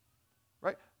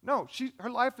 Right? No, her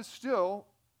life is still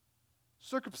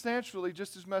circumstantially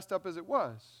just as messed up as it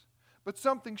was. But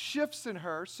something shifts in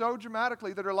her so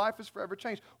dramatically that her life is forever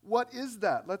changed. What is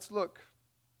that? Let's look.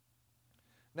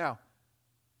 Now,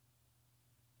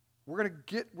 we're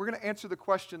going to answer the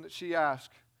question that she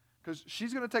asked, because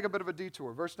she's going to take a bit of a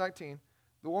detour. Verse 19,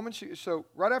 the woman, so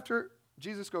right after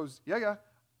Jesus goes, yeah,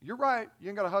 you're right, you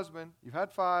ain't got a husband, you've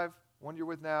had 5, one you're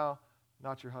with now,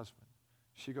 not your husband.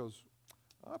 She goes,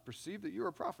 I perceive that you're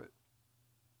a prophet.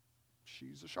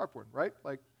 She's a sharp one, right?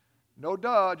 Like, no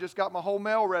duh, just got my whole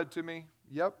mail read to me.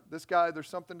 Yep, this guy, there's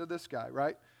something to this guy,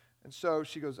 right? And so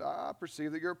she goes, I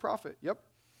perceive that you're a prophet. Yep.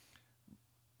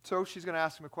 So she's going to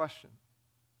ask him a question.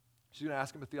 She's going to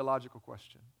ask him a theological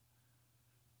question.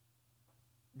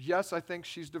 Yes, I think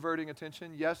she's diverting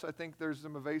attention. Yes, I think there's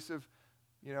some evasive,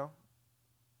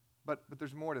 but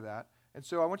there's more to that. And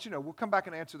so I want you to know, we'll come back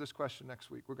and answer this question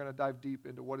next week. We're going to dive deep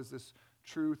into what is this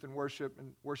truth and worship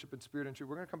in spirit and truth.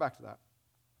 We're going to come back to that.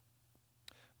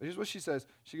 But here's what she says.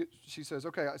 She says,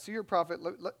 okay, I see you're a prophet.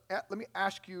 Let me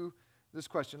ask you this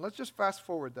question. Let's just fast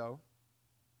forward, though.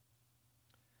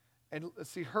 And let's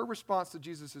see her response to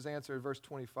Jesus' answer in verse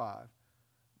 25.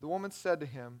 The woman said to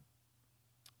him,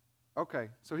 okay,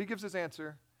 so he gives his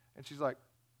answer, and she's like,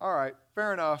 all right,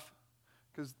 fair enough,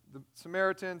 because the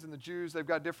Samaritans and the Jews, they've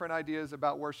got different ideas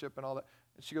about worship and all that.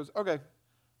 And she goes, okay,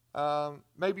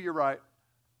 maybe you're right,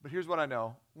 but here's what I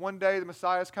know. One day the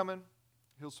Messiah's coming,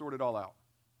 he'll sort it all out.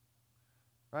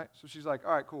 Right? So she's like,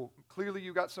 all right, cool. Clearly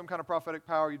you got some kind of prophetic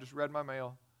power. You just read my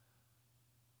mail.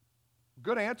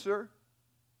 Good answer.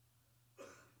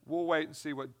 We'll wait and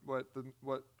see what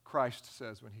Christ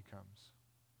says when he comes.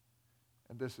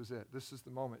 And this is it. This is the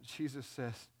moment. Jesus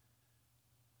says,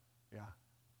 yeah,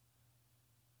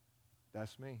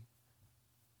 that's me.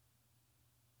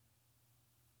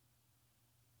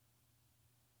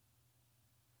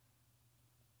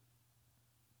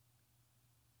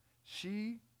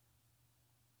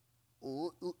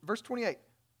 Verse 28,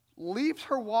 leaves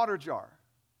her water jar.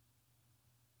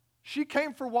 She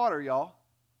came for water, y'all.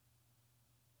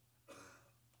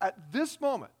 At this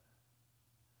moment,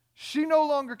 she no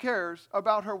longer cares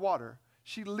about her water.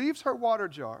 She leaves her water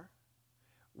jar,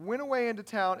 went away into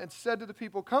town, and said to the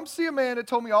people, come see a man that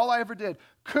told me all I ever did.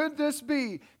 Can this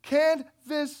be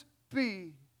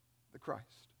the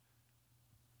Christ?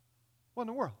 What in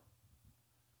the world?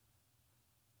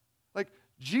 Like,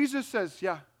 Jesus says,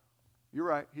 yeah, you're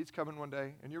right, he's coming one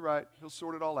day, and you're right, he'll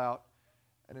sort it all out.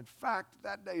 And in fact,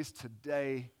 that day is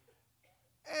today,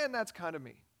 and that's kind of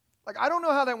me. Like, I don't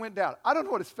know how that went down. I don't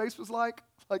know what his face was like.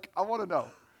 Like, I want to know,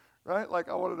 right? Like,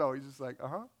 I want to know. He's just like,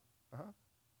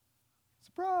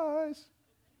 surprise.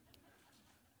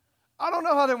 I don't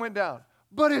know how that went down,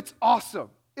 but it's awesome.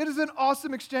 It is an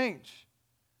awesome exchange.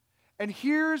 And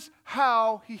here's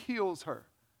how he heals her,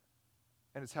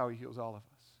 and it's how he heals all of us.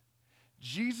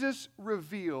 Jesus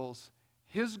reveals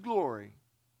his glory,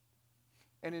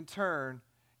 and in turn,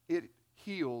 it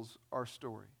heals our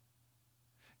story.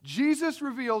 Jesus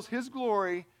reveals his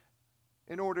glory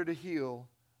in order to heal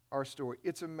our story.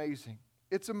 It's amazing.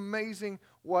 It's amazing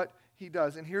what he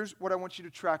does. And here's what I want you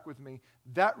to track with me.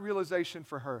 That realization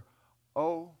for her,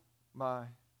 oh my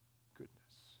goodness.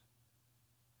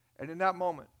 And in that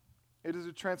moment, it is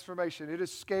a transformation. It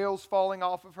is scales falling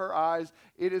off of her eyes.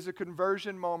 It is a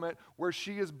conversion moment where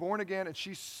she is born again and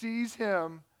she sees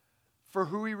him for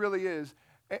who he really is.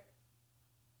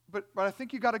 But I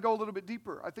think you got to go a little bit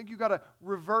deeper. I think you got to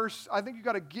reverse. I think you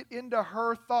got to get into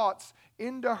her thoughts,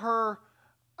 into her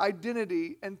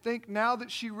identity, and think now that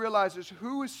she realizes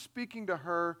who is speaking to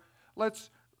her, let's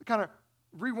kind of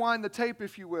rewind the tape,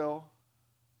 if you will,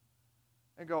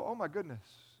 and go, oh my goodness.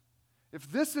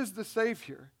 If this is the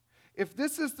Savior, if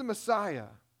this is the Messiah,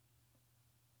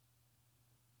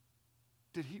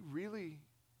 did he really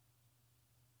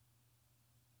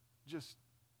just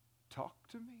talk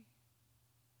to me?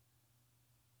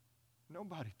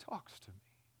 Nobody talks to me.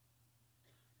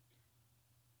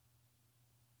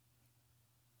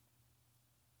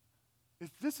 If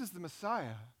this is the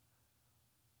Messiah,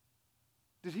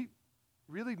 did he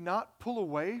really not pull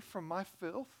away from my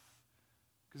filth?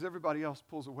 Because everybody else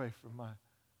pulls away from my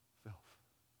filth.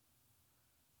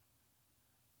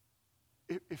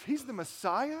 If he's the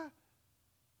Messiah,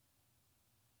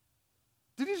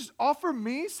 did he just offer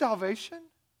me salvation?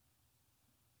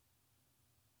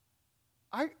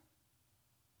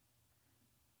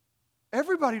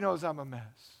 Everybody knows I'm a mess.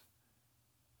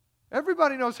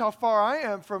 Everybody knows how far I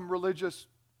am from religious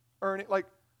earning. Like,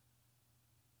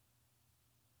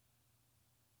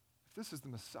 if this is the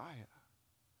Messiah,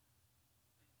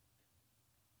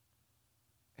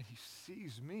 and he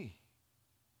sees me,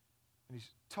 and he's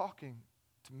talking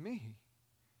to me,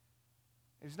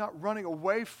 and he's not running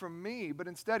away from me, but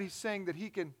instead he's saying that he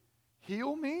can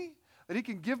heal me, that he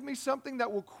can give me something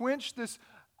that will quench this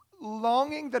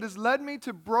longing that has led me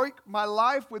to break my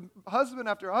life with husband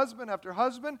after husband after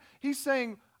husband. He's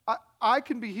saying, I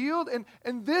can be healed.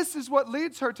 And this is what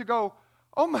leads her to go,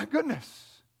 oh my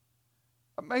goodness,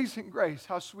 amazing grace,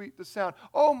 how sweet the sound.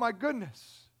 Oh my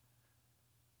goodness,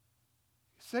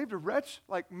 he saved a wretch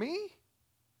like me?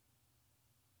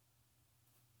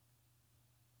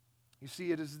 You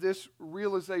see, it is this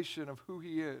realization of who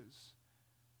he is,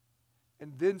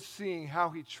 and then seeing how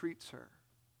he treats her,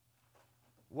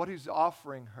 what he's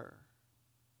offering her,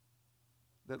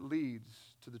 that leads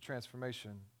to the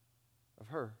transformation of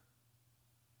her.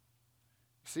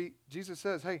 See, Jesus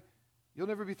says, hey, you'll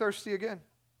never be thirsty again.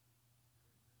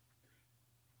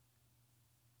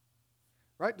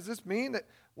 Right? Does this mean that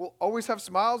we'll always have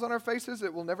smiles on our faces,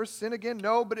 that we'll never sin again?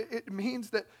 No, but it means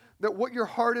that what your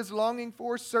heart is longing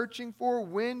for, searching for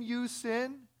when you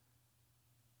sin,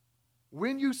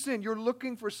 you're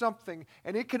looking for something,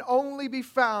 and it can only be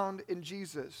found in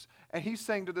Jesus. And he's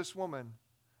saying to this woman,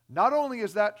 not only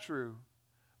is that true,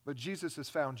 but Jesus has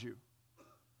found you.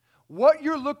 What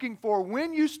you're looking for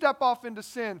when you step off into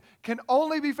sin can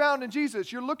only be found in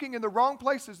Jesus. You're looking in the wrong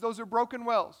places. Those are broken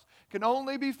wells. Can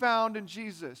only be found in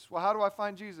Jesus. Well, how do I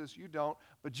find Jesus? You don't,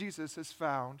 but Jesus has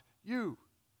found you.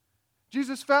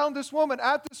 Jesus found this woman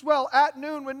at this well at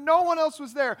noon when no one else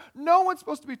was there. No one's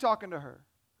supposed to be talking to her.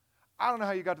 I don't know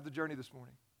how you got to the journey this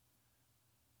morning,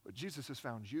 but Jesus has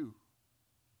found you.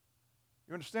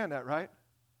 You understand that, right?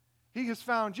 He has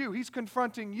found you. He's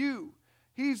confronting you.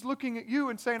 He's looking at you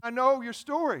and saying, I know your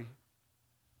story.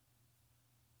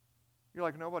 You're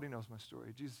like, nobody knows my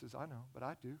story. Jesus says, I know, but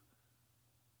I do.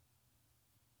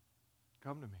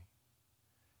 Come to me.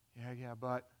 Yeah,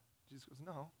 but Jesus goes,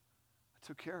 no, I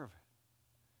took care of it.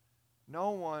 No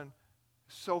one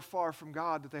is so far from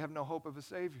God that they have no hope of a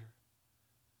Savior.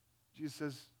 Jesus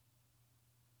says,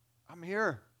 I'm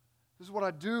here. This is what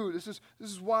I do. This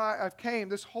is why I've came.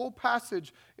 This whole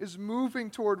passage is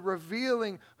moving toward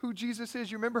revealing who Jesus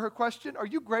is. You remember her question? Are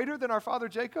you greater than our father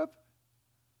Jacob?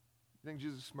 You think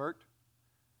Jesus smirked?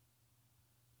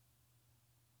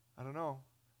 I don't know.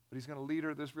 But he's going to lead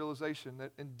her to this realization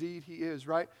that indeed he is,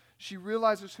 right? She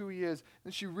realizes who he is,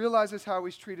 and she realizes how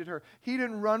he's treated her. He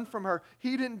didn't run from her.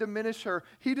 He didn't diminish her.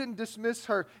 He didn't dismiss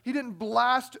her. He didn't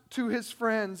blast to his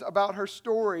friends about her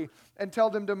story and tell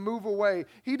them to move away.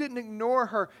 He didn't ignore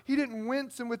her. He didn't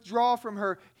wince and withdraw from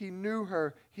her. He knew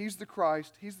her. He's the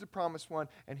Christ. He's the promised one,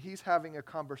 and he's having a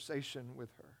conversation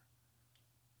with her.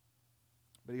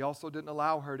 But he also didn't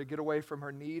allow her to get away from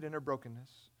her need and her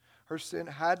brokenness. Her sin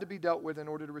had to be dealt with in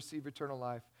order to receive eternal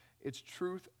life. It's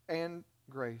truth and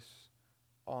grace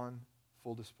on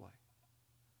full display.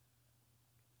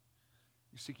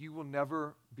 You see, you will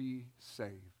never be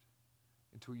saved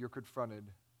until you're confronted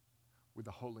with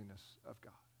the holiness of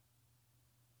God.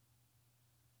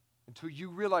 Until you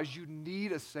realize you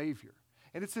need a Savior.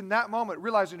 And it's in that moment,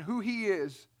 realizing who He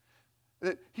is,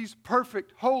 that He's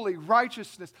perfect, holy,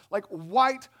 righteousness, like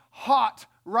white, hot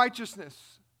righteousness.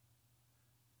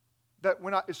 That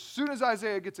as soon as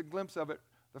Isaiah gets a glimpse of it,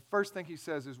 the first thing he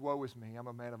says is, woe is me, I'm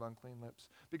a man of unclean lips.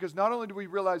 Because not only do we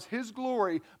realize His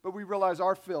glory, but we realize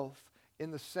our filth in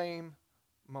the same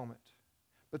moment.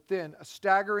 But then, a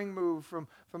staggering move from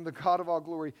the God of all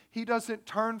glory. He doesn't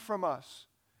turn from us.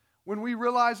 When we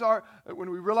realize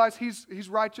He's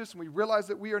righteous and we realize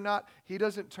that we are not, He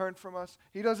doesn't turn from us.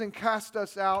 He doesn't cast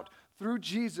us out. Through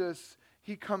Jesus,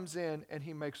 He comes in and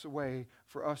He makes a way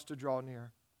for us to draw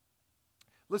near.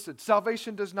 Listen,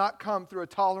 salvation does not come through a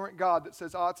tolerant God that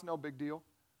says, it's no big deal.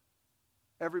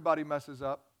 Everybody messes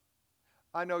up.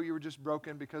 I know you were just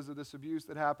broken because of this abuse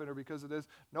that happened or because of this.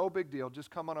 No big deal.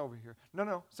 Just come on over here.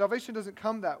 No. Salvation doesn't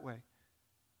come that way.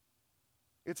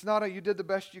 It's not you did the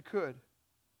best you could.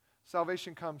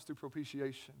 Salvation comes through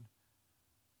propitiation,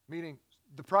 meaning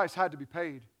the price had to be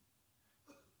paid.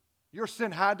 Your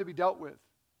sin had to be dealt with.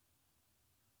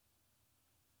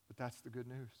 But that's the good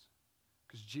news.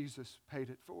 Because Jesus paid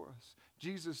it for us.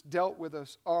 Jesus dealt with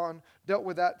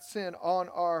that sin on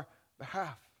our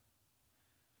behalf.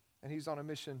 And He's on a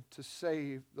mission to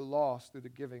save the lost through the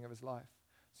giving of His life.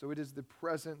 So it is the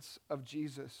presence of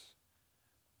Jesus.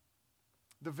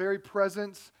 The very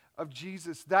presence of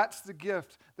Jesus. That's the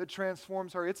gift that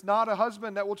transforms her. It's not a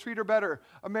husband that will treat her better,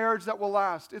 a marriage that will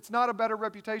last. It's not a better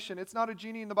reputation. It's not a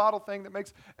genie in the bottle thing that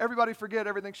makes everybody forget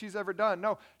everything she's ever done.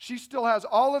 No, she still has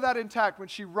all of that intact when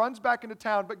she runs back into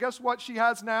town. But guess what she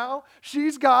has now?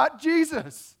 She's got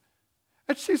Jesus.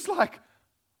 And she's like,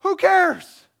 who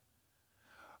cares?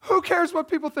 Who cares what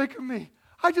people think of me?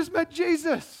 I just met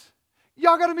Jesus.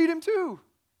 Y'all got to meet him too.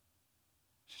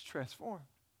 She's transformed.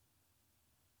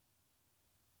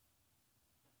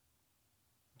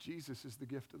 Jesus is the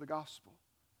gift of the gospel.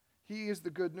 He is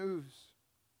the good news.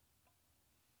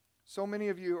 So many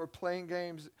of you are playing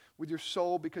games with your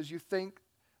soul because you think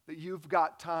that you've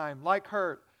got time. Like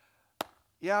her.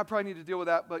 Yeah, I probably need to deal with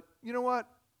that, but you know what?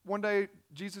 One day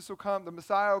Jesus will come, the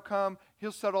Messiah will come,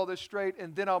 he'll set all this straight,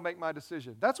 and then I'll make my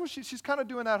decision. That's what she's kind of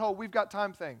doing, that whole we've got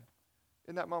time thing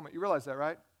in that moment. You realize that,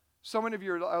 right? So many of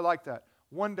you are like that.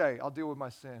 One day I'll deal with my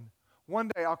sin.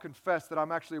 One day I'll confess that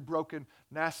I'm actually a broken,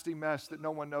 nasty mess that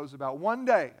no one knows about. One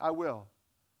day I will.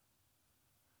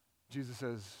 Jesus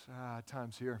says,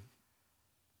 time's here.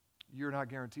 You're not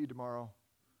guaranteed tomorrow,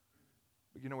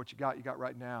 but you know what you got? You got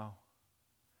right now.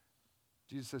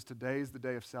 Jesus says, today is the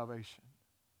day of salvation.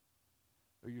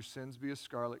 Though your sins be as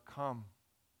scarlet, come,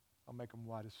 I'll make them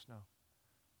white as snow.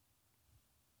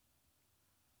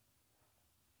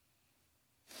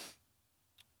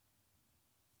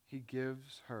 He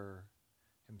gives her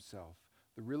himself.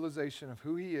 The realization of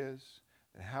who he is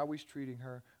and how he's treating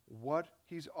her, what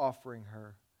he's offering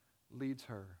her, leads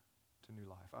her to new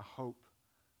life. I hope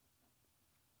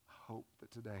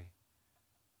that today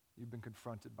you've been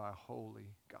confronted by a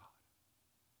holy God.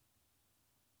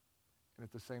 And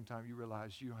at the same time, you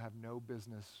realize you have no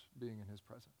business being in his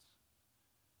presence.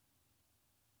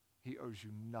 He owes you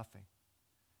nothing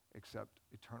except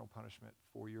eternal punishment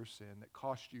for your sin that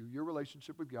cost you your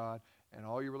relationship with God and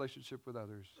all your relationship with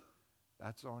others.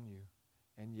 That's on you.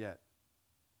 And yet,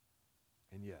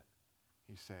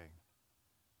 he's saying,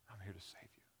 I'm here to save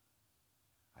you.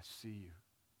 I see you.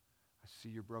 I see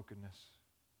your brokenness.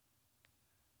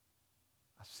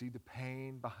 I see the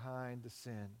pain behind the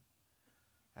sin.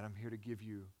 And I'm here to give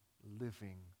you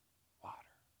living water.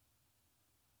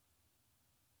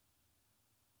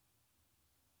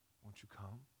 Won't you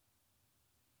come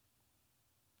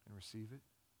and receive it?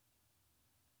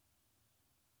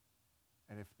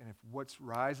 And if what's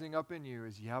rising up in you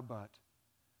is, yeah, but,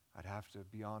 I'd have to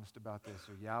be honest about this,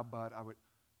 or yeah, but, I would.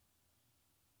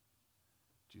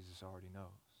 Jesus already knows.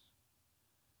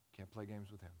 Can't play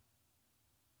games with him.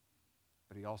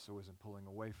 But he also isn't pulling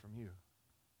away from you.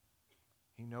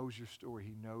 He knows your story.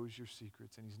 He knows your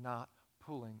secrets, and he's not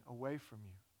pulling away from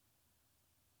you.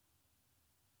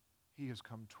 He has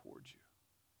come towards you.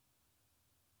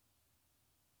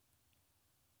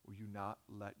 Will you not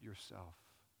let yourself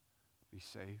be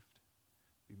saved,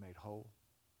 be made whole?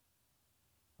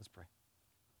 Let's pray.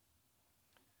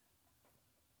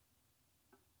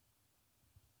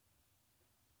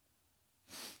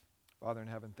 Father in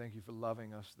heaven, thank you for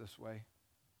loving us this way,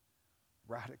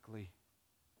 radically,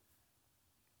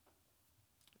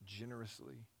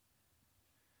 generously,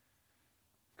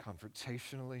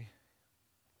 confrontationally,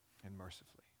 and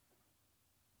mercifully.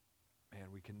 Man,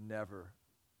 we can never,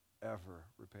 ever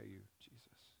repay you, Jesus.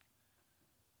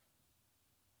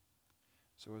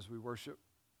 So as we worship,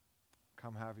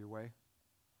 come have your way.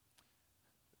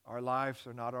 Our lives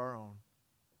are not our own.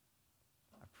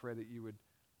 I pray that you would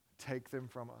take them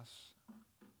from us.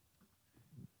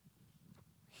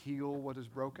 Heal what is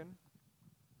broken.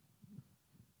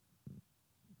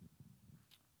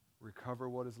 Recover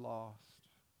what is lost.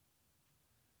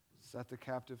 Set the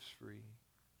captives free.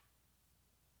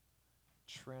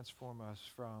 Transform us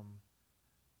from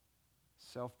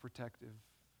self-protective,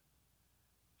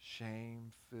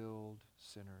 shame-filled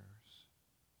sinners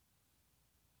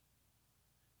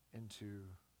into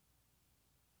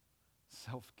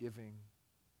self-giving,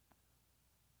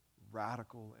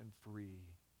 radical and free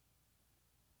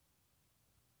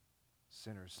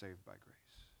sinners saved by grace.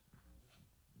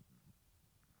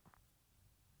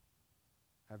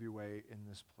 Have your way in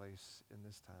this place, in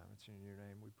this time. It's in your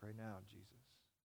name we pray now, Jesus.